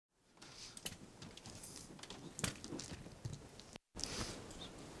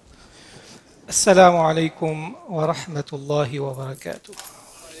السلام عليكم ورحمة الله وبركاته.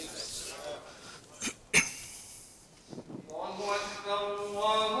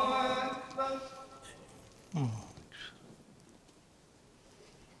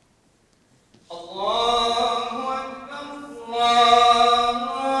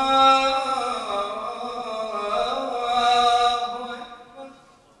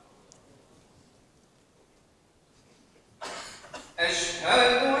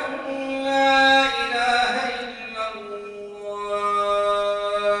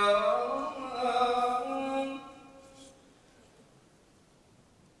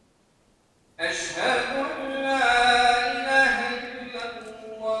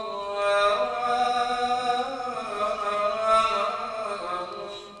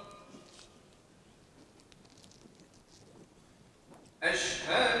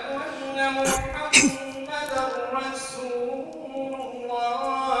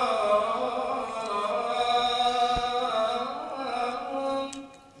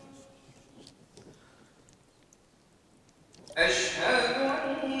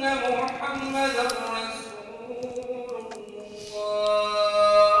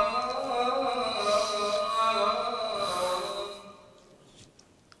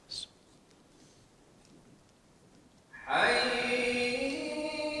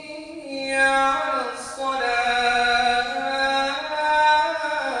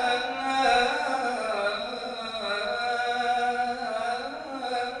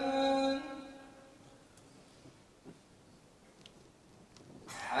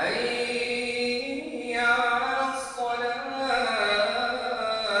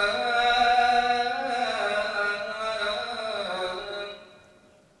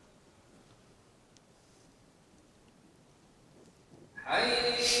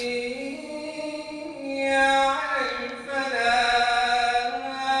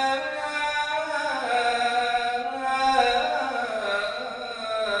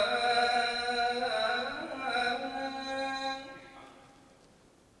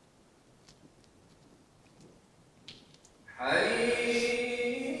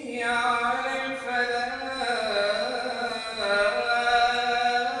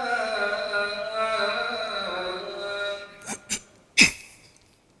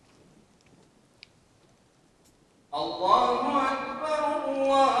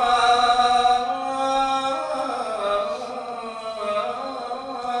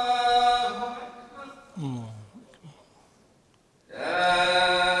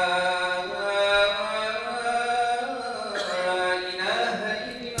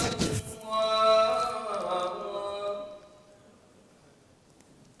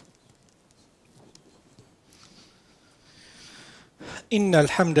 إن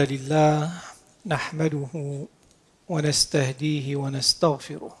الحمد لله نحمده ونستهديه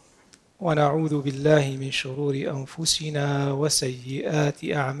ونستغفره ونعوذ بالله من شرور أنفسنا وسيئات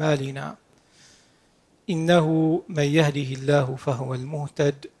أعمالنا إنه من يهده الله فهو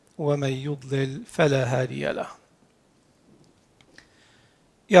المهتد ومن يضلل فلا هادي له.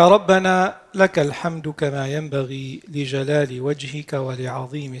 يا ربنا لك الحمد كما ينبغي لجلال وجهك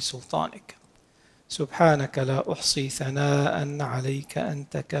ولعظيم سلطانك، سبحانك لا أحصي ثناء عليك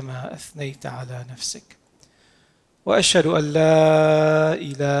أنت كما أثنيت على نفسك، وأشهد أن لا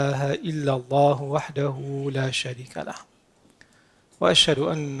إله إلا الله وحده لا شريك له، وأشهد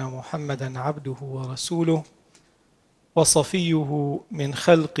أن محمدًا عبده ورسوله وصفيه من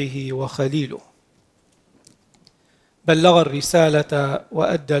خلقه وخليله، بلغ الرسالة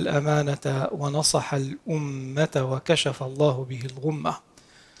وأدى الأمانة ونصح الأمة وكشف الله به الغمة،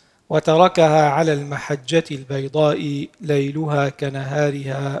 وتركها على المحجة البيضاء ليلها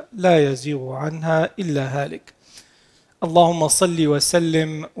كنهارها لا يزيغ عنها إلا هالك. اللهم صل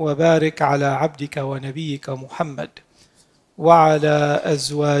وسلم وبارك على عبدك ونبيك محمد وعلى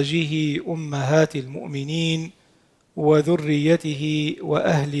أزواجه أمهات المؤمنين وذريته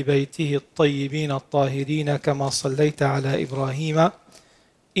وأهل بيته الطيبين الطاهرين كما صليت على إبراهيم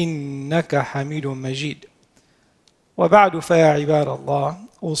إنك حميد مجيد. وبعد، فيا عباد الله،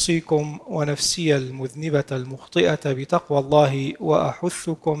 أوصيكم ونفسي المذنبة المخطئة بتقوى الله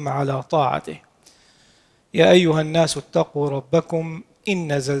وأحثكم على طاعته. يا أيها الناس اتقوا ربكم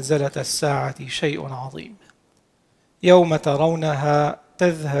إن زلزلة الساعة شيء عظيم، يوم ترونها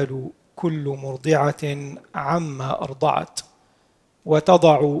تذهل كل مرضعة عما أرضعت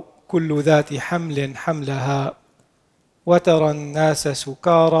وتضع كل ذات حمل حملها وترى الناس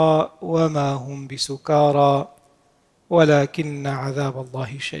سكارى وما هم بسكارى ولكن عذاب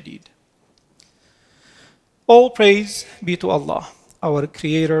الله شديد. All praise be to Allah, our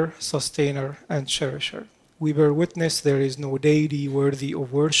Creator, Sustainer, and Cherisher. We bear witness there is no deity worthy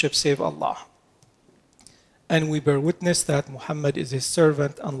of worship save Allah. and we bear witness that Muhammad is his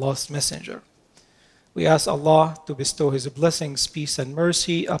servant and last messenger. We ask Allah to bestow his blessings, peace and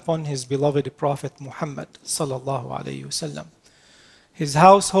mercy upon his beloved Prophet Muhammad sallallahu alaihi wasallam, his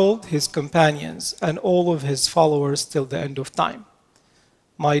household, his companions, and all of his followers till the end of time.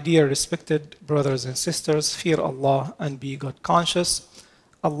 My dear respected brothers and sisters, fear Allah and be God conscious.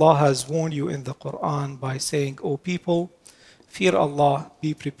 Allah has warned you in the Quran by saying, O people, fear Allah,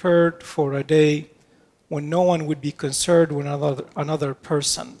 be prepared for a day when no one would be concerned with another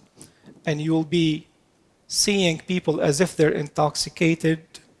person, and you'll be seeing people as if they're intoxicated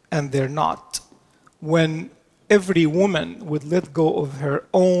and they're not. When every woman would let go of her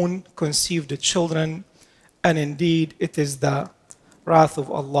own conceived children, and indeed it is the wrath of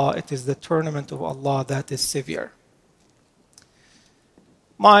Allah, it is the tournament of Allah that is severe.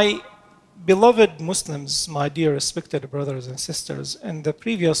 My beloved Muslims, my dear respected brothers and sisters, in the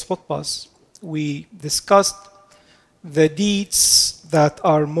previous khutbahs, we discussed the deeds that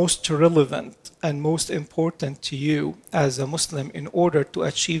are most relevant and most important to you as a Muslim in order to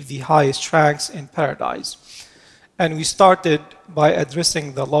achieve the highest ranks in paradise. And we started by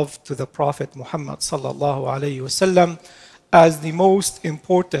addressing the love to the Prophet Muhammad sallallahu alaihi wasallam as the most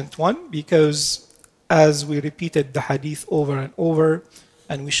important one, because as we repeated the hadith over and over,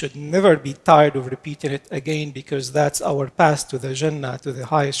 and we should never be tired of repeating it again, because that's our path to the Jannah, to the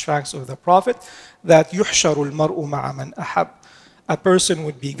highest ranks of the Prophet, that يُحْشَرُ الْمَرْءُ مَعَ مَنْ أَحَبَّ. A person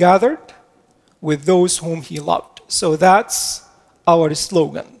would be gathered with those whom he loved. So that's our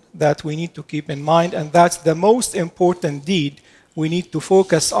slogan that we need to keep in mind, and that's the most important deed we need to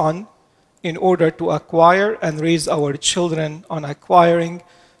focus on in order to acquire and raise our children on acquiring,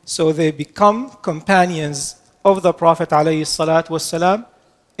 so they become companions of the Prophet ﷺ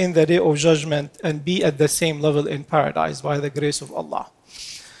in the day of judgment and be at the same level in paradise by the grace of Allah.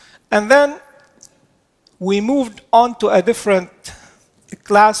 And then we moved on to a different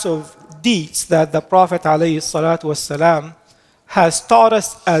class of deeds that the Prophet ﷺ has taught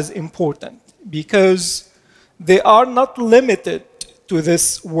us as important, because they are not limited to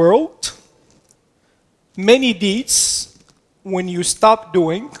this world. Many deeds, when you stop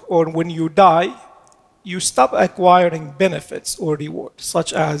doing or when you die, you stop acquiring benefits or rewards,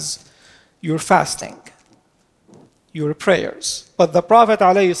 such as your fasting, your prayers. But the Prophet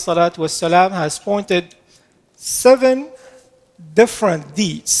ﷺ has pointed 7 different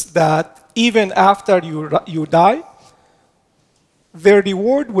deeds that even after you die, their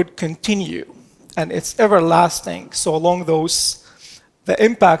reward would continue, and it's everlasting so long the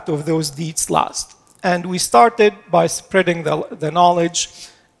impact of those deeds last. And we started by spreading the knowledge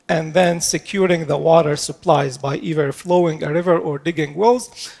and then securing the water supplies by either flowing a river or digging wells.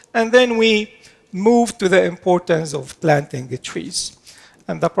 And then we moved to the importance of planting the trees.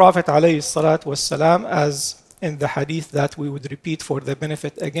 And the Prophet ﷺ, as in the hadith that we would repeat for the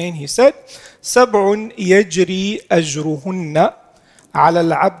benefit again, he said, سَبْعٌ يَجْرِي أَجْرُهُنَّ على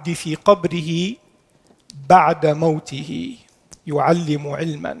العبد في قبره بعد موته يعلم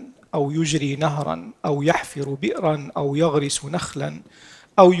علما أو يجري نهرا أو يحفر بئرا أو يغرس نخلا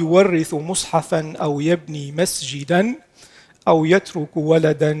أو يورث مصحفا أو يبني مسجدا أو يترك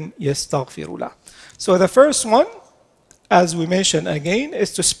ولدا يستغفر له. So the first one, as we mentioned again,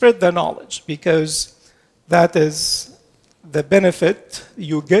 is to spread the knowledge, because that is the benefit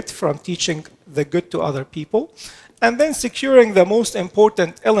you get from teaching the good to other people. And then securing the most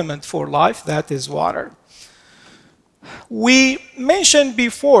important element for life, that is water. We mentioned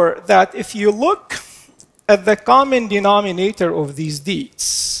before that if you look at the common denominator of these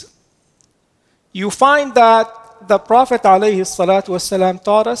deeds, you find that the Prophet ﷺ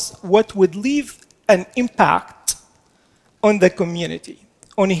taught us what would leave an impact on the community,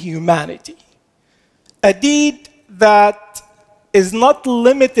 on humanity. A deed that is not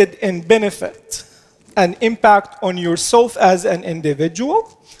limited in benefit and impact on yourself as an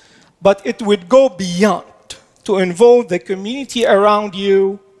individual, but it would go beyond to involve the community around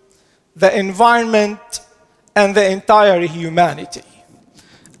you, the environment, and the entire humanity.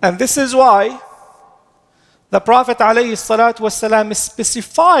 And this is why the Prophet ﷺ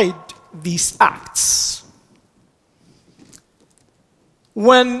specified these acts.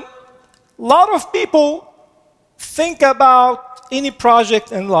 When a lot of people think about any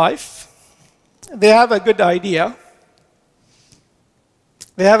project in life, they have a good idea.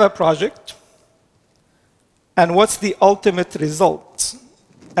 They have a project. And what's the ultimate result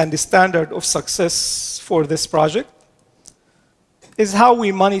and the standard of success for this project is how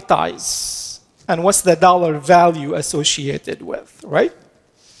we monetize and what's the dollar value associated with, right?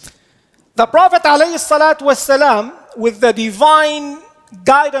 The Prophet ﷺ, with the divine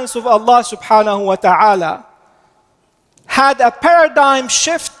guidance of Allah subhanahu wa ta'ala, had a paradigm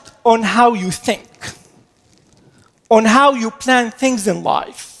shift on how you think, on how you plan things in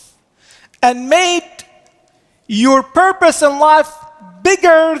life, and made your purpose in life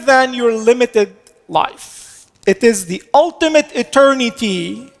bigger than your limited life. It is the ultimate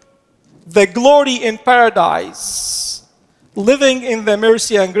eternity, the glory in paradise, living in the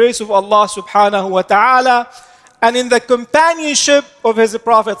mercy and grace of Allah subhanahu wa ta'ala, and in the companionship of His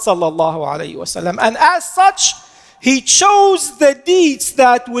Prophet sallallahu alaihi wasallam. And as such, He chose the deeds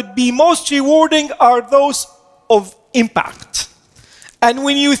that would be most rewarding are those of impact. And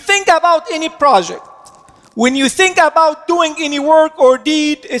when you think about any project, when you think about doing any work or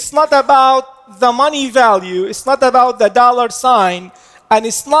deed, it's not about the money value, it's not about the dollar sign, and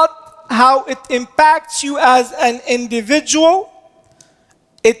it's not how it impacts you as an individual.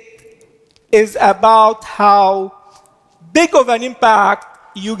 It is about how big of an impact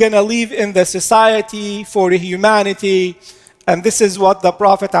you're going to leave in the society for humanity. And this is what the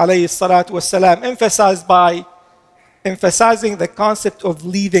Prophet ﷺ emphasized by emphasizing the concept of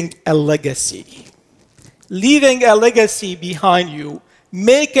leaving a legacy. Leaving a legacy behind you,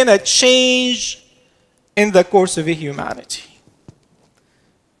 making a change in the course of humanity.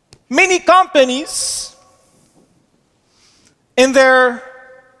 Many companies, in their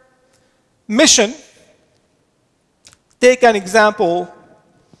mission, take an example,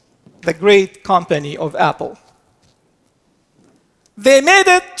 the great company of Apple. They made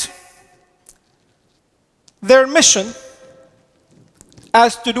it their mission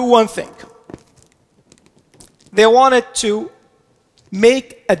as to do one thing. They wanted to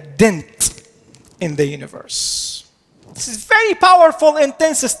make a dent in the universe. This is a very powerful,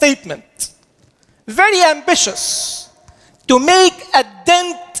 intense statement. Very ambitious. To make a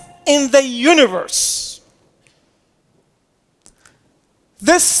dent in the universe.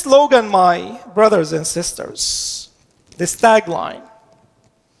 This slogan, my brothers and sisters, this tagline,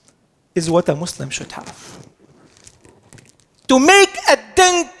 is what a Muslim should have. To make a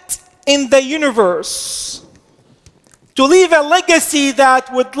dent in the universe. To leave a legacy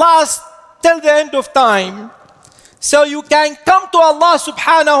that would last till the end of time, so you can come to Allah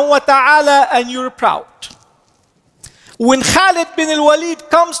subhanahu wa ta'ala and you're proud. When Khalid bin al-Walid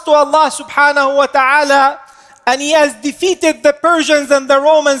comes to Allah subhanahu wa ta'ala and he has defeated the Persians and the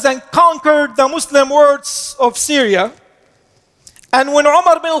Romans and conquered the Muslim worlds of Syria, and when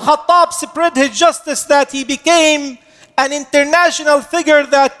Umar bin al-Khattab spread his justice that he became an international figure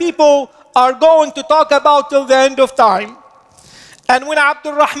that people are going to talk about till the end of time. And when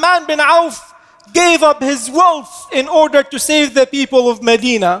Abdul Rahman bin Auf gave up his wealth in order to save the people of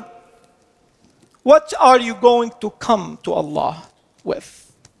Medina, what are you going to come to Allah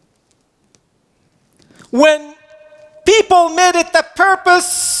with? When people made it a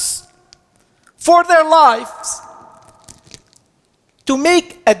purpose for their lives to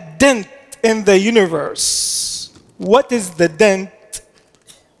make a dent in the universe, what is the dent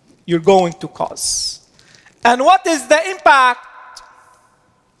you're going to cause? And what is the impact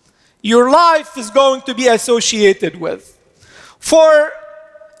your life is going to be associated with? For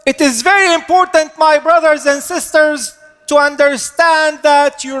it is very important, my brothers and sisters, to understand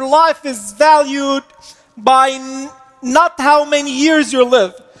that your life is valued by not how many years you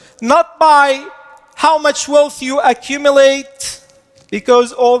live, not by how much wealth you accumulate,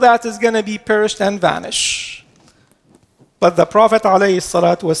 because all that is going to be perished and vanish. But the Prophet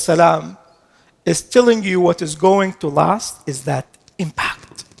ﷺ is telling you what is going to last is that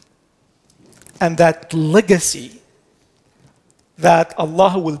impact and that legacy that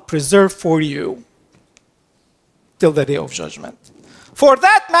Allah will preserve for you till the day of judgment. For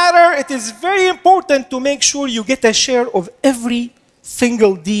that matter, it is very important to make sure you get a share of every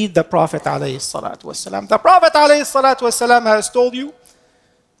single deed the Prophet ﷺ. The Prophet ﷺ has told you,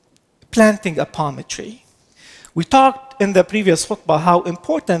 planting a palm tree. We talked in the previous khutbah how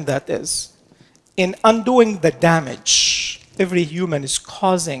important that is in undoing the damage every human is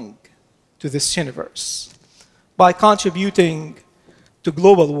causing to this universe by contributing to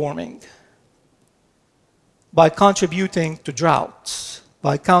global warming, by contributing to drought,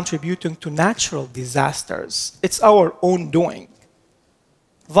 by contributing to natural disasters. It's our own doing.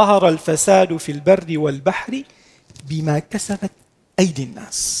 ظهر الفساد في البر والبحر بما كسبت أيدي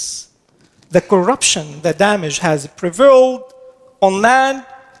الناس. The corruption, the damage has prevailed on land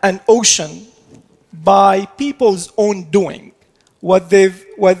and ocean by people's own doing, what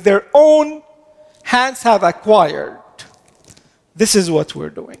their own hands have acquired. This is what we're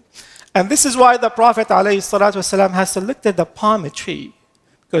doing. And this is why the Prophet ﷺ has selected the palm tree,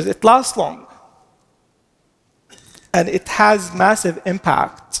 because it lasts long. And it has massive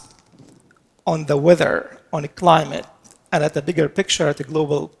impact on the weather, on the climate, and at the bigger picture, at the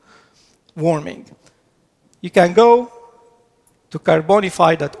global warming. You can go to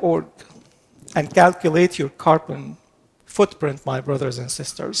carbonify.org and calculate your carbon footprint, my brothers and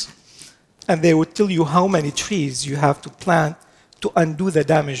sisters. And they would tell you how many trees you have to plant to undo the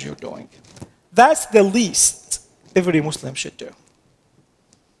damage you're doing. That's the least every Muslim should do.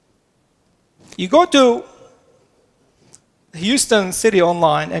 You go to Houston City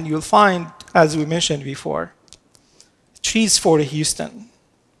Online and you'll find, as we mentioned before, Trees for Houston.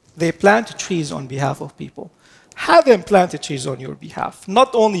 They plant trees on behalf of people. Have them plant trees on your behalf.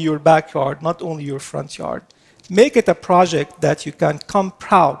 Not only your backyard, not only your front yard. Make it a project that you can come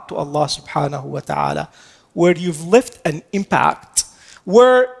proud to Allah subhanahu wa ta'ala, where you've left an impact,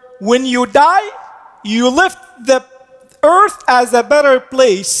 where when you die, you left the earth as a better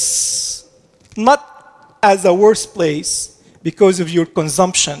place, not as a worse place because of your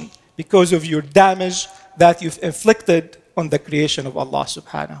consumption, because of your damage that you've inflicted on the creation of Allah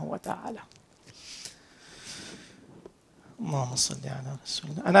subhanahu wa ta'ala.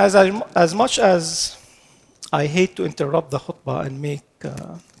 And as much as I hate to interrupt the khutbah and make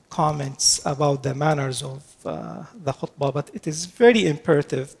comments about the manners of the khutbah, but it is very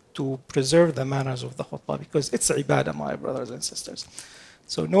imperative to preserve the manners of the khutbah because it's ibadah, my brothers and sisters.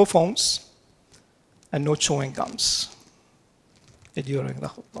 So no phones and no chewing gums during the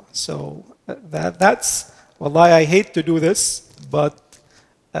khutbah. So that's, wallahi, I hate to do this, but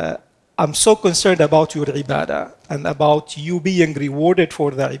I'm so concerned about your ibadah and about you being rewarded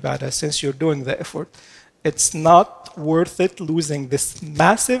for the ibadah since you're doing the effort. It's not worth it losing this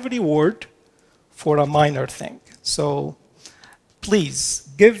massive reward for a minor thing. So please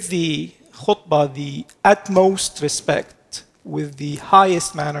give the khutbah the utmost respect with the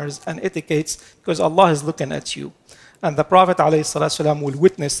highest manners and etiquettes because Allah is looking at you. And the Prophet ﷺ will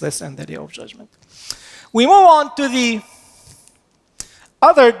witness this in the Day of Judgment. We move on to the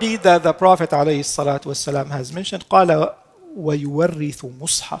other deed that the Prophet ﷺ has mentioned. قال ويورث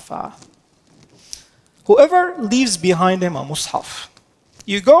مصحفا. Whoever leaves behind him a mushaf.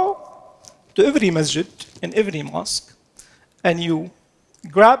 You go to every masjid, in every mosque, and you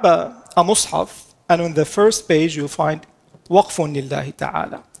grab a mushaf, and on the first page you'll find waqfun lillahi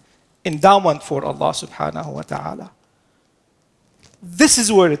ta'ala, endowment for Allah subhanahu wa ta'ala. This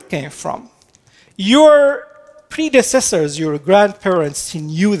is where it came from. Your predecessors, your grandparents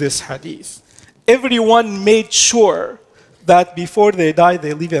knew this hadith. Everyone made sure that before they die,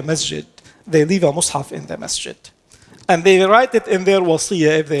 they leave a masjid. They leave a mushaf in the masjid. And they write it in their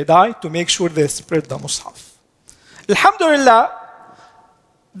wasiyah if they die to make sure they spread the mushaf. Alhamdulillah,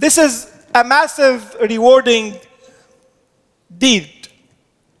 this is a massive rewarding deed,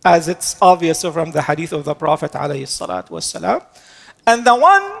 as it's obvious from the hadith of the Prophet ﷺ. And the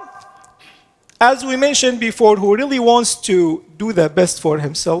one, as we mentioned before, who really wants to do the best for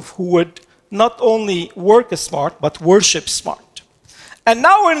himself, who would not only work smart, but worship smart. And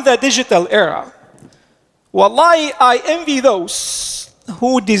now we're in the digital era. Wallahi, I envy those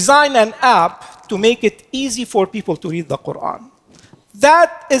who design an app to make it easy for people to read the Quran.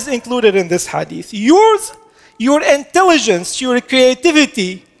 That is included in this hadith. Use your intelligence, your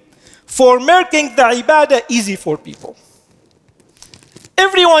creativity for making the ibadah easy for people.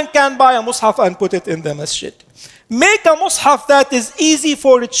 Everyone can buy a mushaf and put it in the masjid. Make a mushaf that is easy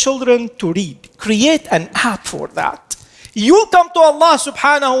for children to read. Create an app for that. You'll come to Allah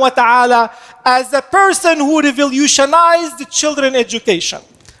subhanahu wa ta'ala as the person who revolutionized children education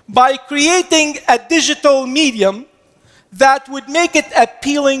by creating a digital medium that would make it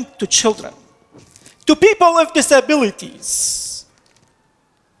appealing to children, to people with disabilities.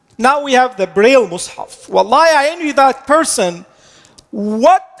 Now we have the Braille Mushaf. Wallahi, I envy that person.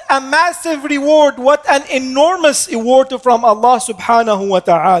 What a massive reward, what an enormous reward from Allah subhanahu wa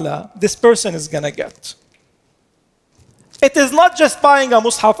ta'ala this person is going to get. It is not just buying a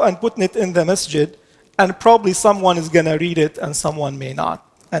mushaf and putting it in the masjid, and probably someone is going to read it and someone may not.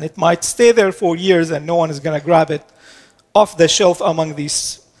 And it might stay there for years and no one is going to grab it off the shelf among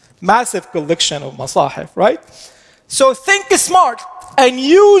these massive collection of masahif, right? So think smart and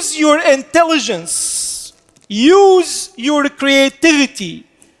use your intelligence, use your creativity,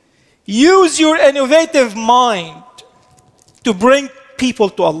 use your innovative mind to bring people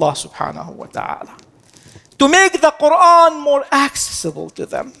to Allah subhanahu wa ta'ala, to make the Quran more accessible to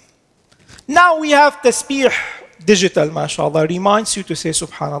them. Now we have tasbih digital, mashallah, reminds you to say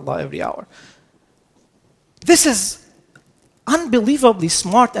subhanallah every hour. This is unbelievably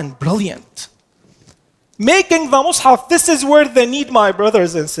smart and brilliant. Making the mushaf, this is where they need, my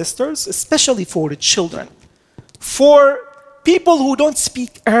brothers and sisters, especially for the children, for people who don't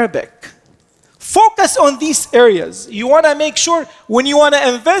speak Arabic, Focus on these areas. You want to make sure when you want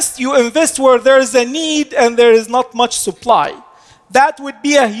to invest, you invest where there is a need and there is not much supply. That would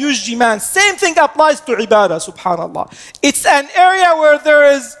be a huge demand. Same thing applies to ibadah, subhanAllah. It's an area where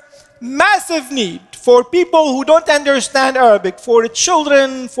there is massive need for people who don't understand Arabic, for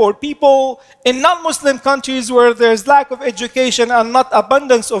children, for people in non-Muslim countries where there's lack of education and not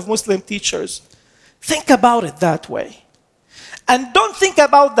abundance of Muslim teachers. Think about it that way. And don't think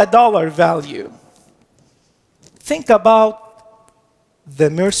about the dollar value. Think about the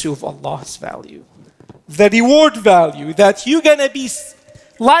mercy of Allah's value. The reward value that you're going to be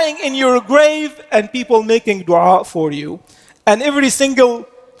lying in your grave and people making dua for you. And every single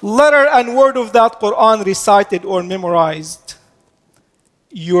letter and word of that Quran recited or memorized,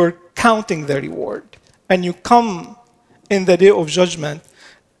 you're counting the reward. And you come in the day of judgment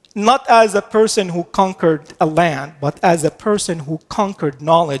not as a person who conquered a land, but as a person who conquered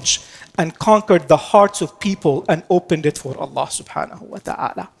knowledge and conquered the hearts of people and opened it for Allah subhanahu wa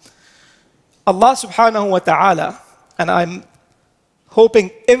ta'ala. Allah subhanahu wa ta'ala, and I'm hoping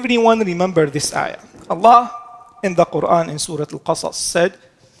everyone remember this ayah. Allah in the Quran in Surah Al-Qasas said,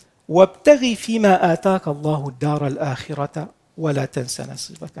 وَابْتَغِ فِي مَا آتَاكَ اللَّهُ الدَّارَ الْآخِرَةَ وَلَا تَنْسَ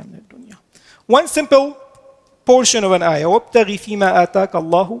نَصِيبَكَ مِنَ الدُّنْيَا. One simple portion of an ayah. وَابْتَغِ فِي مَا آتَاكَ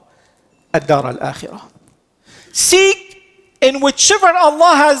اللَّهُ الدَّارَ الْآخِرَةَ. Seek in whichever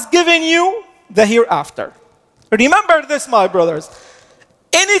Allah has given you the hereafter. Remember this, my brothers.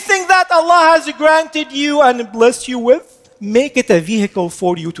 Anything that Allah has granted you and blessed you with, make it a vehicle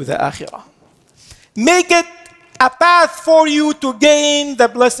for you to the akhirah. Make it a path for you to gain the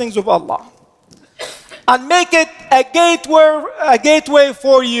blessings of Allah. And make it a gateway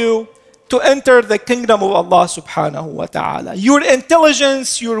for you to enter the kingdom of Allah subhanahu wa ta'ala. Your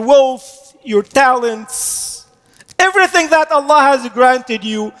intelligence, your wealth, your talents, everything that Allah has granted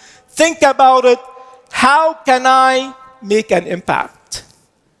you, think about it. How can I make an impact?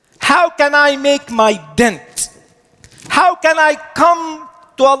 How can I make my dent? How can I come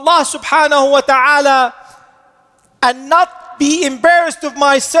to Allah subhanahu wa ta'ala and not be embarrassed of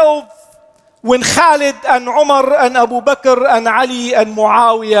myself when Khalid and Umar and Abu Bakr and Ali and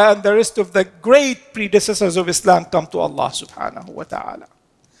Muawiyah and the rest of the great predecessors of Islam come to Allah subhanahu wa ta'ala?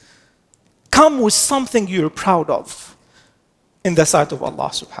 Come with something you're proud of in the sight of Allah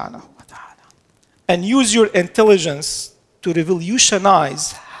subhanahu wa ta'ala. And use your intelligence to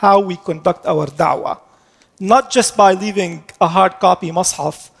revolutionize how we conduct our da'wah. Not just by leaving a hard copy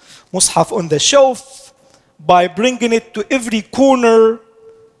mushaf on the shelf, by bringing it to every corner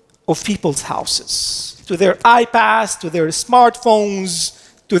of people's houses, to their iPads, to their smartphones,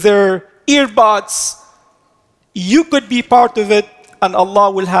 to their earbuds. You could be part of it, and Allah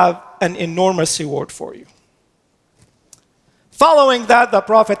will have an enormous reward for you. Following that, the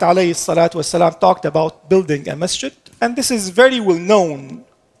Prophet ﷺ talked about building a masjid, and this is very well known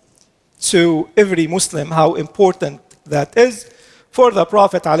to every Muslim how important that is. For the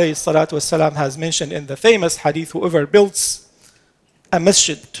Prophet ﷺ has mentioned in the famous hadith, whoever builds a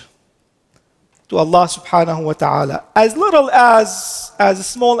masjid to Allah subhanahu wa ta'ala, as little as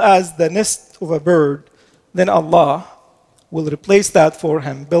small as the nest of a bird, then Allah will replace that for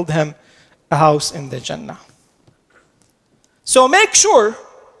him, build him a house in the Jannah. So make sure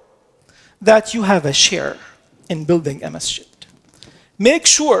that you have a share in building a masjid. Make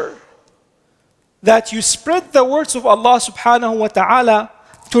sure that you spread the words of Allah subhanahu wa ta'ala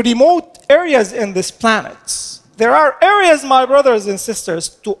to remote areas in this planet. There are areas, my brothers and sisters,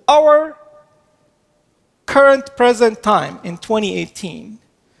 to our current present time in 2018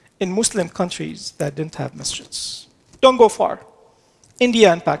 in Muslim countries that didn't have masjids. Don't go far.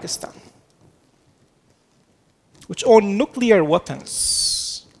 India and Pakistan, which own nuclear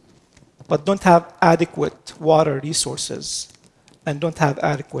weapons but don't have adequate water resources and don't have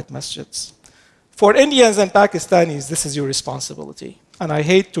adequate masjids. For Indians and Pakistanis, this is your responsibility. And I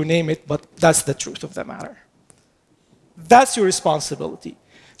hate to name it, but that's the truth of the matter. That's your responsibility.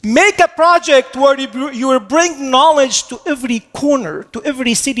 Make a project where you will bring knowledge to every corner, to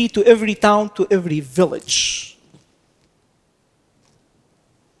every city, to every town, to every village.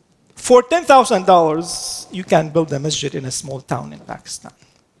 For $10,000, you can build a masjid in a small town in Pakistan.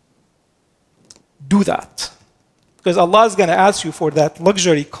 Do that. Because Allah is going to ask you for that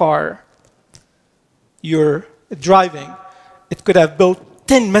luxury car you're driving. It could have built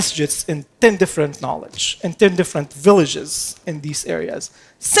 10 masjids in 10 different knowledge, in 10 different villages in these areas.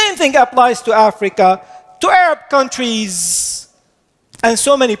 Same thing applies to Africa, to Arab countries, and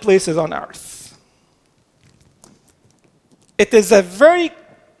so many places on earth. It is a very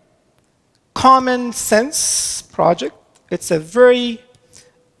common sense project. It's a very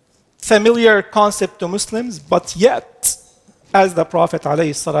familiar concept to Muslims, but yet, as the Prophet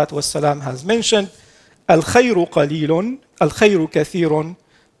ﷺ has mentioned, الخير قليل الخير كثير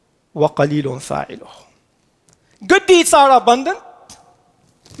وقليل فاعله. Good deeds are abundant,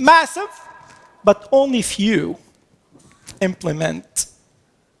 massive, but only few implement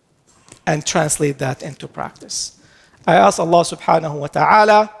and translate that into practice. I ask Allah subhanahu wa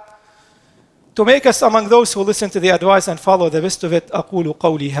ta'ala to make us among those who listen to the advice and follow the best of it. أقول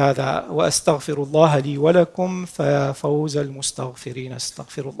قولي هذا وأستغفر الله لي ولكم ففوز المستغفرين.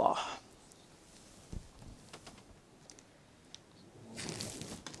 استغفر الله.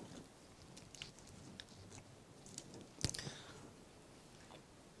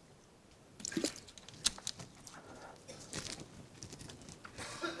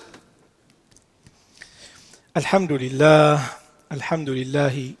 الحمد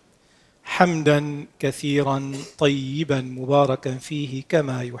لله حمدا كثيرا طيبا مباركا فيه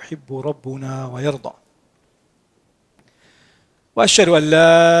كما يحب ربنا ويرضى. وأشهد أن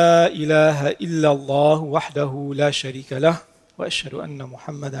لا إله إلا الله وحده لا شريك له وأشهد أن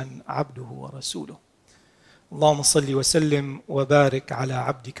محمدا عبده ورسوله. اللهم صل وسلم وبارك على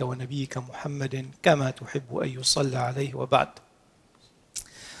عبدك ونبيك محمد كما تحب أن يصلى عليه وبعد.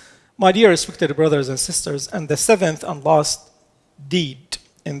 My dear respected brothers and sisters, and the seventh and last deed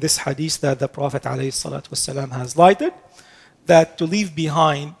in this hadith that the Prophet ﷺ has lighted, that to leave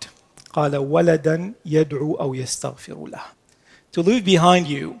behind قال ولدا يدعو أو يستغفر له. To leave behind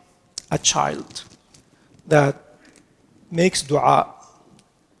you a child that makes dua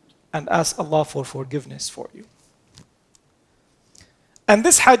and asks Allah for forgiveness for you. And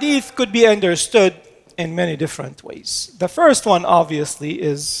this hadith could be understood in many different ways. The first one obviously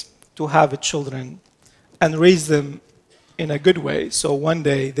is to have children and raise them in a good way, so one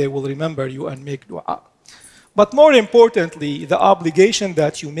day they will remember you and make dua. But more importantly, the obligation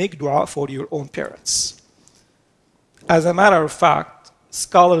that you make dua for your own parents. As a matter of fact,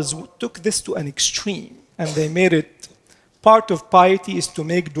 scholars took this to an extreme, and they made it part of piety is to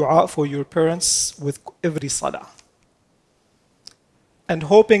make dua for your parents with every salah, and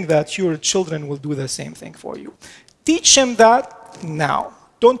hoping that your children will do the same thing for you. Teach them that now.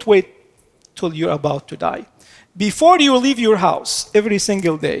 Don't wait till you're about to die. Before you leave your house, every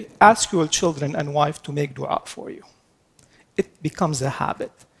single day, ask your children and wife to make dua for you. It becomes a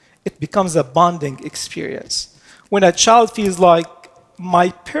habit. It becomes a bonding experience. When a child feels like, my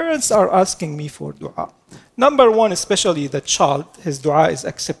parents are asking me for dua. Number one, especially the child, his dua is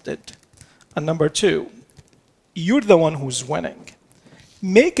accepted. And number two, you're the one who's winning.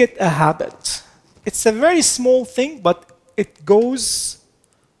 Make it a habit. It's a very small thing, but it goes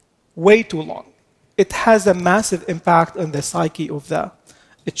way too long. It has a massive impact on the psyche of the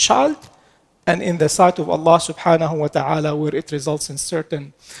child and in the sight of Allah subhanahu wa ta'ala, where it results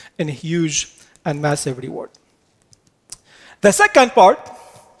in a huge and massive reward. The second part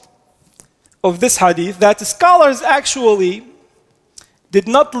of this hadith, that scholars actually did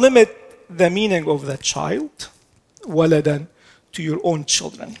not limit the meaning of the child, waladan, to your own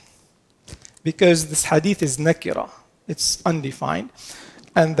children. Because this hadith is nakira, it's undefined.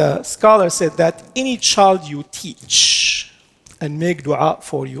 And the scholar said that any child you teach and make dua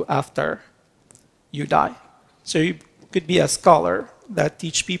for you after you die. So you could be a scholar that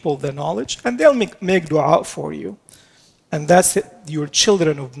teach people the knowledge, and they'll make dua for you. And that's it, your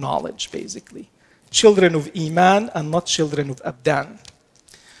children of knowledge, basically. Children of iman and not children of abdan.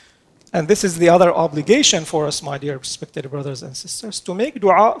 And this is the other obligation for us, my dear respected brothers and sisters, to make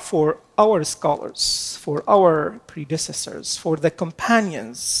dua for our scholars, for our predecessors, for the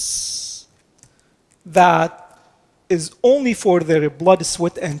companions, that is only for their blood,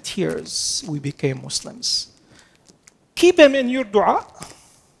 sweat, and tears we became Muslims. Keep them in your dua,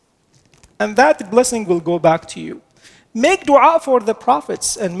 and that blessing will go back to you. Make dua for the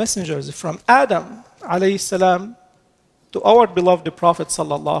prophets and messengers from Adam alayhi salam to our beloved Prophet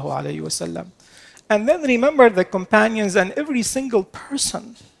sallallahu alaihi wasallam. And then remember the companions and every single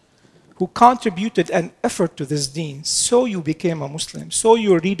person who contributed an effort to this deen. So you became a Muslim. So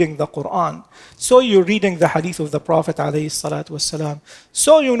you're reading the Quran. So you're reading the hadith of the Prophet alayhi salatu wasalam.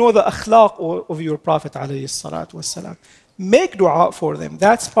 So you know the akhlaq of your Prophet alayhi salatu wasalam. Make dua for them.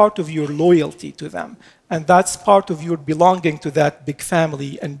 That's part of your loyalty to them. And that's part of your belonging to that big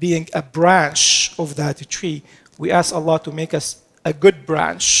family and being a branch of that tree. We ask Allah to make us a good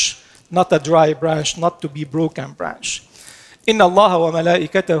branch, not a dry branch, not to be broken branch. إن الله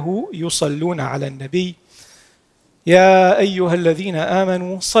وملائكته يصلون على النبي يا أيها الذين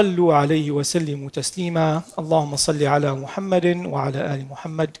آمنوا صلوا عليه وسلموا تسليما اللهم صل على محمد وعلى آل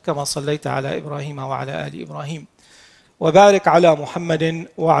محمد كما صليت على إبراهيم وعلى آل إبراهيم وبارك على محمد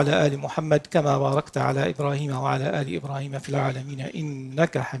وعلى آل محمد كما باركت على إبراهيم وعلى آل إبراهيم في العالمين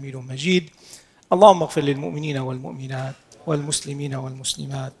إنك حميد مجيد. اللهم اغفر للمؤمنين والمؤمنات والمسلمين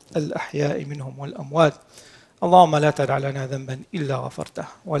والمسلمات الأحياء منهم والأموات. اللهم لا تدع لنا ذنبا إلا غفرته،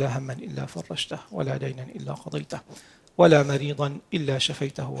 ولا هما إلا فرجته، ولا دينا إلا قضيته، ولا مريضا إلا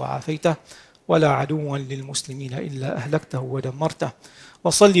شفيته وعافيته، ولا عدوا للمسلمين إلا أهلكته ودمرته.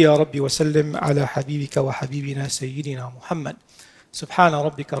 وصل يا رب وسلم على حبيبك وحبيبنا سيدنا محمد. سبحان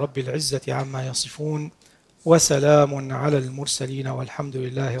ربك رب العزة عما يصفون، وسلام على المرسلين، والحمد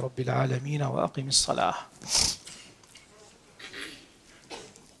لله رب العالمين. وأقم الصلاة.